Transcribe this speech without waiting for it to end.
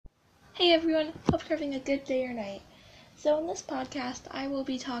Hey everyone, hope you're having a good day or night. So in this podcast, I will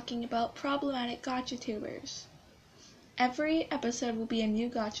be talking about problematic gotchatubers. Every episode will be a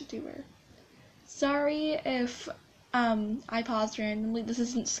new gotchatuber. Sorry if I pause randomly. This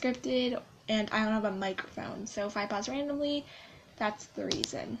isn't scripted and I don't have a microphone, so if I pause randomly, that's the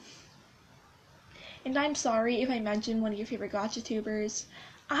reason. And I'm sorry if I mention one of your favorite gotchatubers.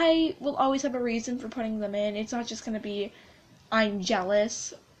 I will always have a reason for putting them in. It's not just going to be I'm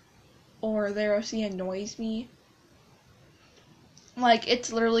jealous or their OC annoys me. Like, it's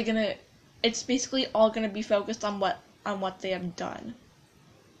basically all gonna be focused on what they have done.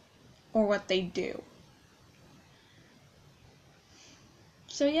 Or what they do.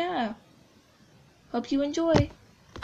 So yeah. Hope you enjoy.